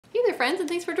friends, and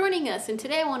thanks for joining us. And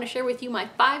today I want to share with you my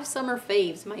 5 summer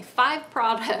faves, my 5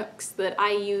 products that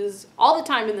I use all the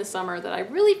time in the summer that I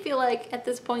really feel like at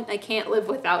this point I can't live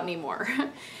without anymore.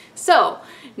 So,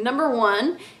 number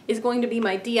 1 is going to be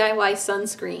my DIY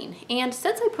sunscreen. And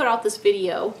since I put out this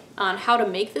video on how to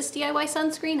make this DIY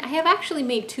sunscreen, I have actually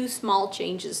made 2 small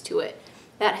changes to it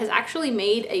that has actually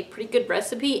made a pretty good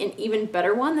recipe, an even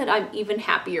better one that I'm even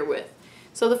happier with.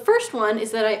 So the first one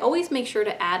is that I always make sure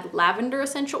to add lavender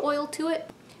essential oil to it.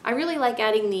 I really like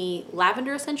adding the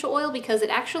lavender essential oil because it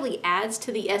actually adds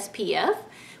to the SPF,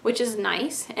 which is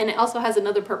nice, and it also has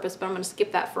another purpose, but I'm going to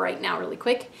skip that for right now really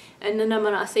quick. And then I'm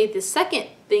going to say the second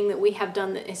thing that we have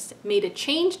done that has made a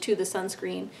change to the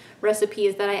sunscreen recipe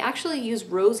is that I actually use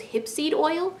rose hipseed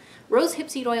oil. Rose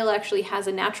hipseed oil actually has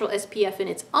a natural SPF in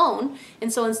its own,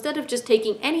 and so instead of just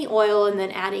taking any oil and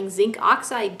then adding zinc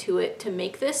oxide to it to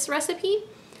make this recipe,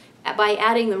 by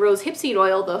adding the rose hipseed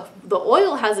oil, the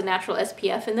oil has a natural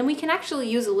SPF, and then we can actually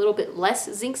use a little bit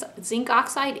less zinc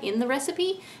oxide in the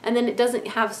recipe, and then it doesn't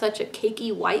have such a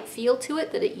cakey white feel to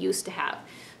it that it used to have.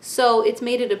 So it's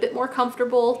made it a bit more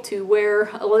comfortable to wear,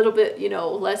 a little bit,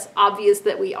 less obvious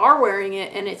that we are wearing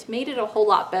it, and it's made it a whole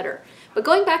lot better. But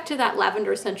going back to that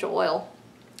lavender essential oil,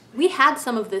 we had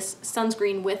some of this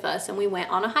sunscreen with us and we went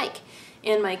on a hike.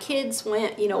 And my kids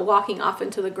went, walking off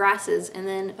into the grasses, and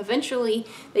then eventually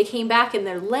they came back and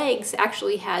their legs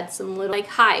actually had some little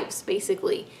hives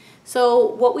basically. So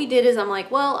what we did is I'm like,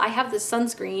 well, I have this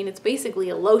sunscreen, it's basically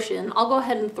a lotion, I'll go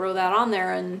ahead and throw that on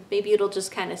there and maybe it'll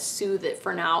just kind of soothe it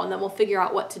for now and then we'll figure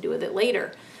out what to do with it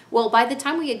later. Well, by the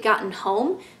time we had gotten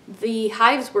home, the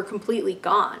hives were completely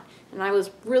gone. And I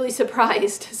was really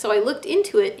surprised. So I looked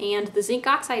into it, and the zinc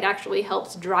oxide actually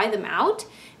helps dry them out,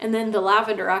 and then the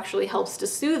lavender actually helps to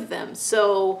soothe them.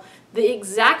 So the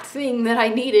exact thing that I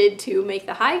needed to make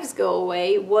the hives go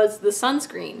away was the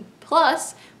sunscreen.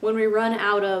 Plus, when we run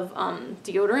out of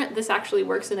deodorant, this actually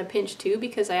works in a pinch too,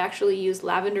 because I actually use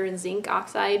lavender and zinc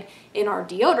oxide in our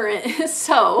deodorant.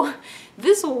 So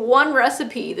this one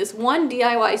recipe, this one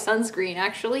DIY sunscreen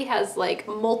actually has like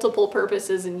multiple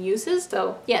purposes and uses.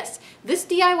 So yes, this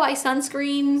DIY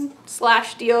sunscreen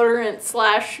slash deodorant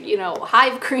slash,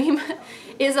 hive cream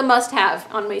is a must-have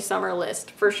on my summer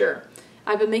list for sure.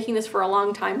 I've been making this for a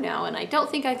long time now, and I don't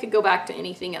think I could go back to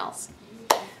anything else.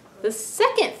 The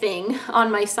second thing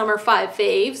on my summer 5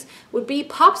 faves would be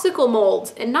popsicle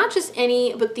molds, and not just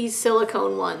any, but these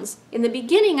silicone ones. In the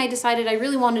beginning, I decided I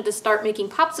really wanted to start making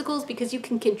popsicles because you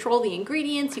can control the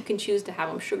ingredients. You can choose to have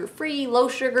them sugar-free, low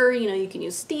sugar, you can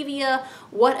use stevia,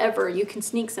 whatever. You can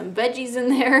sneak some veggies in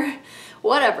there,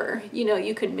 whatever.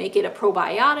 You can make it a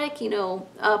probiotic,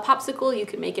 a popsicle. You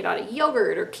can make it out of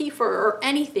yogurt or kefir or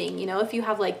anything. If you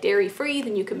have like dairy-free,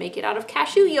 then you can make it out of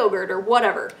cashew yogurt or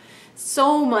whatever.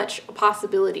 So much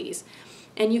possibilities.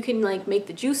 And you can make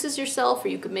the juices yourself, or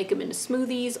you can make them into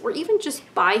smoothies, or even just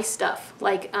buy stuff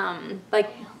like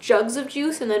jugs of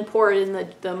juice and then pour it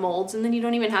in the molds, and then you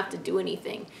don't even have to do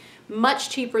anything. Much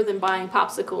cheaper than buying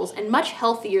popsicles and much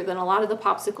healthier than a lot of the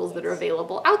popsicles that are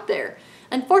available out there.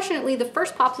 Unfortunately, the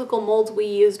first popsicle molds we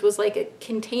used was like a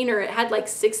container. It had like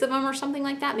 6 of them or something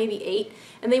like that, maybe 8.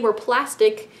 And they were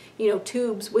plastic,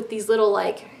 tubes with these little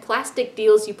plastic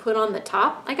deals you put on the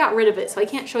top. I got rid of it, so I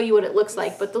can't show you what it looks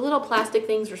like, but the little plastic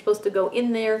things are supposed to go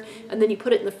in there, and then you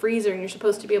put it in the freezer and you're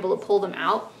supposed to be able to pull them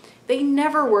out. They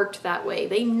never worked that way.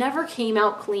 They never came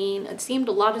out clean. It seemed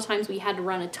a lot of times we had to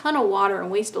run a ton of water and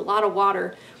waste a lot of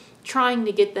water trying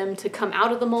to get them to come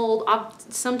out of the mold.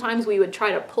 Sometimes we would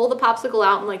try to pull the popsicle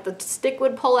out and the stick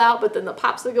would pull out, but then the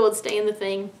popsicle would stay in the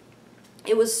thing.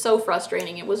 It was so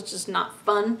frustrating. It was just not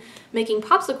fun making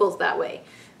popsicles that way.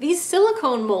 These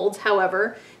silicone molds,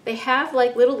 however, they have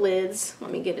little lids. Let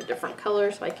me get a different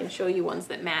color so I can show you ones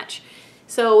that match.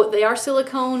 So they are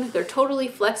silicone, they're totally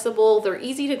flexible, they're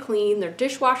easy to clean, they're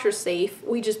dishwasher safe.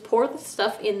 We just pour the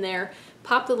stuff in there,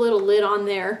 pop the little lid on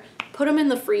there, put them in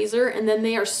the freezer, and then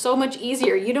they are so much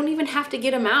easier. You don't even have to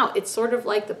get them out. It's sort of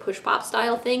like the push pop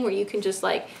style thing where you can just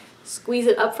squeeze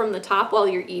it up from the top while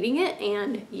you're eating it,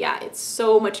 and yeah, it's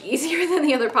so much easier than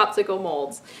the other popsicle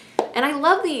molds. And I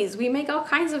love these. We make all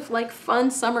kinds of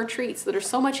fun summer treats that are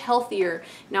so much healthier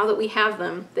now that we have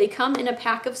them. They come in a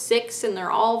pack of 6 and they're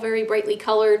all very brightly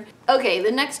colored. Okay,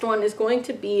 the next one is going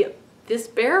to be this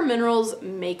Bare Minerals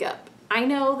makeup. I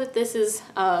know that this is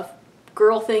a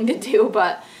girl thing to do,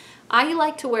 but I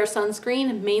like to wear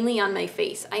sunscreen mainly on my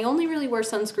face. I only really wear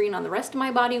sunscreen on the rest of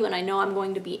my body when I know I'm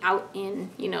going to be out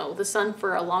in, the sun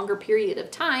for a longer period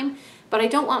of time, but I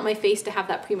don't want my face to have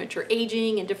that premature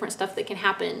aging and different stuff that can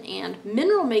happen. And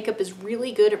mineral makeup is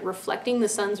really good at reflecting the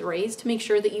sun's rays to make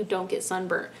sure that you don't get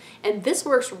sunburnt. And this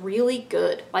works really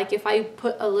good. Like if I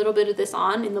put a little bit of this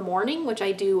on in the morning, which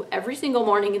I do every single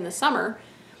morning in the summer,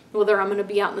 whether I'm going to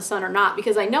be out in the sun or not,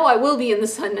 because I know I will be in the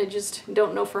sun, I just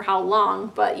don't know for how long.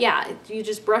 But yeah, you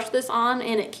just brush this on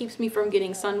and it keeps me from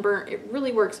getting sunburnt. It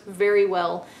really works very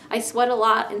well. I sweat a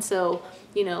lot, and so,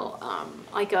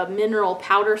 like a mineral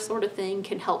powder sort of thing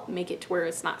can help make it to where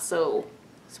it's not so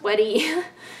sweaty,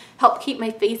 help keep my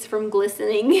face from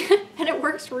glistening, and it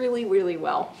works really, really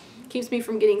well. Keeps me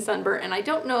from getting sunburnt, and I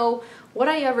don't know what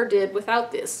I ever did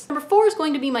without this. Number 4 is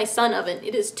going to be my sun oven.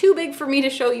 It is too big for me to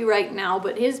show you right now,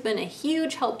 but it has been a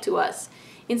huge help to us.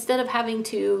 Instead of having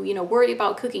to, worry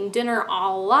about cooking dinner a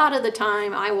lot of the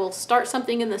time, I will start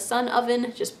something in the sun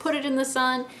oven, just put it in the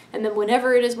sun, and then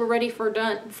whenever it is we're ready for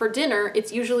dinner,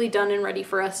 it's usually done and ready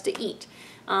for us to eat.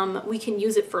 We can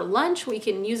use it for lunch, we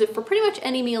can use it for pretty much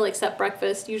any meal except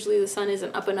breakfast. Usually the sun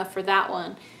isn't up enough for that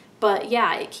one. But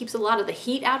yeah, it keeps a lot of the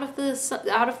heat out of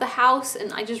the house,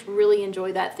 and I just really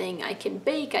enjoy that thing. I can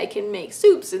bake, I can make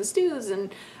soups and stews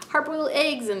and hard-boiled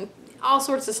eggs and all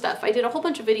sorts of stuff. I did a whole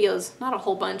bunch of videos, not a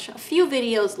whole bunch, a few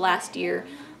videos last year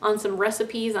on some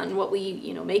recipes on what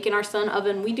we, make in our sun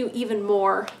oven. We do even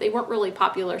more. They weren't really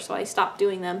popular, so I stopped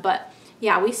doing them. But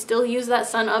yeah, we still use that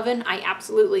sun oven. I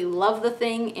absolutely love the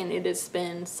thing, and it has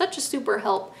been such a super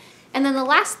help. And then the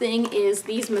last thing is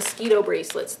these mosquito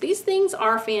bracelets. These things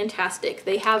are fantastic.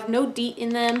 They have no DEET in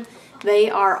them. They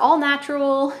are all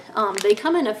natural. They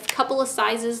come in a couple of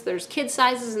sizes. There's kid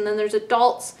sizes and then there's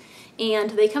adults. And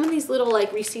they come in these little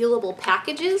like resealable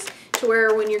packages to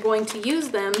where when you're going to use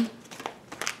them,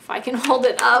 if I can hold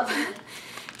it up,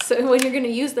 so when you're going to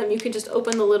use them, you can just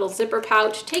open the little zipper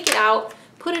pouch, take it out,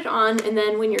 put it on, and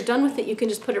then when you're done with it, you can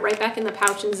just put it right back in the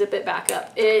pouch and zip it back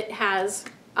up. It has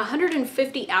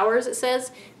 150 hours, it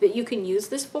says, that you can use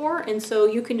this for, and so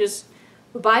you can just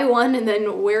buy one and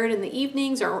then wear it in the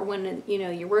evenings or when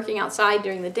you're working outside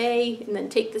during the day, and then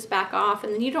take this back off,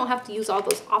 and then you don't have to use all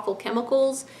those awful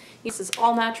chemicals. This is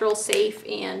all natural, safe,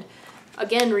 and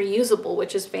again reusable,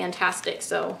 which is fantastic.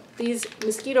 So these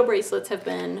mosquito bracelets have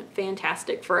been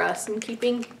fantastic for us in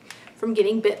keeping from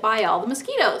getting bit by all the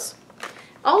mosquitoes.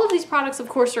 All of these products, of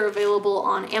course, are available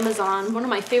on Amazon. One of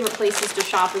my favorite places to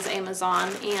shop is Amazon.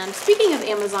 And speaking of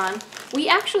Amazon, we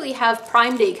actually have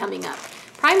Prime Day coming up.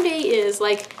 Prime Day is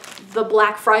like the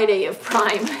Black Friday of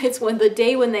Prime. It's the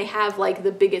day when they have like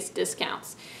the biggest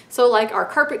discounts. So like our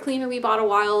carpet cleaner we bought a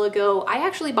while ago, I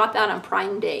actually bought that on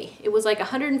Prime Day. It was like a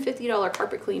 $150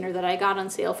 carpet cleaner that I got on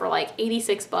sale for like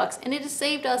 86 bucks, and it has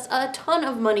saved us a ton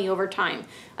of money over time.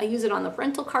 I use it on the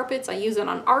rental carpets, I use it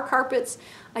on our carpets,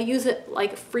 I use it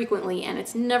like frequently, and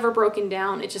it's never broken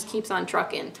down. It just keeps on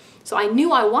trucking. So I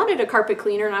knew I wanted a carpet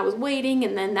cleaner and I was waiting,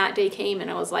 and then that day came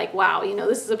and I was like, wow,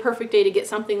 this is a perfect day to get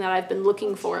something that I've been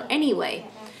looking for anyway.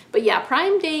 But yeah,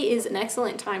 Prime Day is an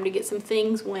excellent time to get some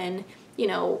things when,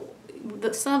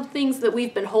 some things that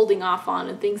we've been holding off on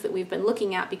and things that we've been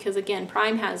looking at, because again,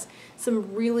 Prime has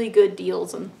some really good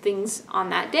deals on things on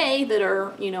that day that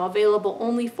are, available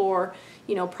only for,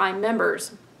 Prime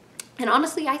members. And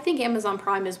honestly, I think Amazon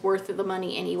Prime is worth the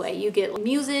money anyway. You get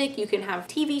music, you can have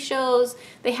TV shows,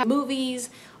 they have movies,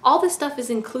 all this stuff is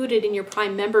included in your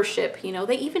Prime membership.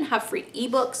 They even have free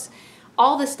ebooks.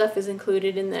 All this stuff is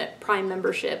included in the Prime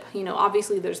membership.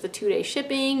 Obviously there's the 2-day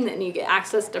shipping, then you get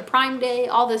access to Prime Day,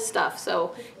 all this stuff.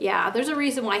 So yeah, there's a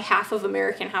reason why half of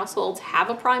American households have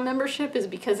a Prime membership, is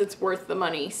because it's worth the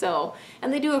money. So,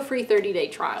 and they do a free 30-day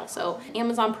trial. So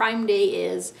Amazon Prime Day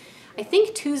is, I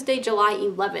think, Tuesday, July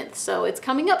 11th. So it's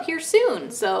coming up here soon.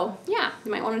 So yeah,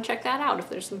 you might want to check that out if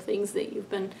there's some things that you've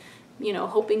been,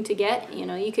 hoping to get.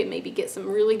 You could maybe get some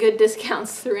really good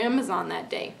discounts through Amazon that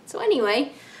day. So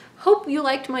anyway, hope you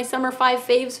liked my Summer 5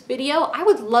 Faves video. I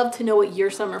would love to know what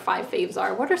your Summer 5 Faves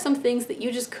are. What are some things that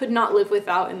you just could not live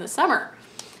without in the summer?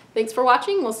 Thanks for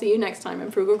watching. We'll see you next time.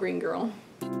 I'm Frugal Green Girl.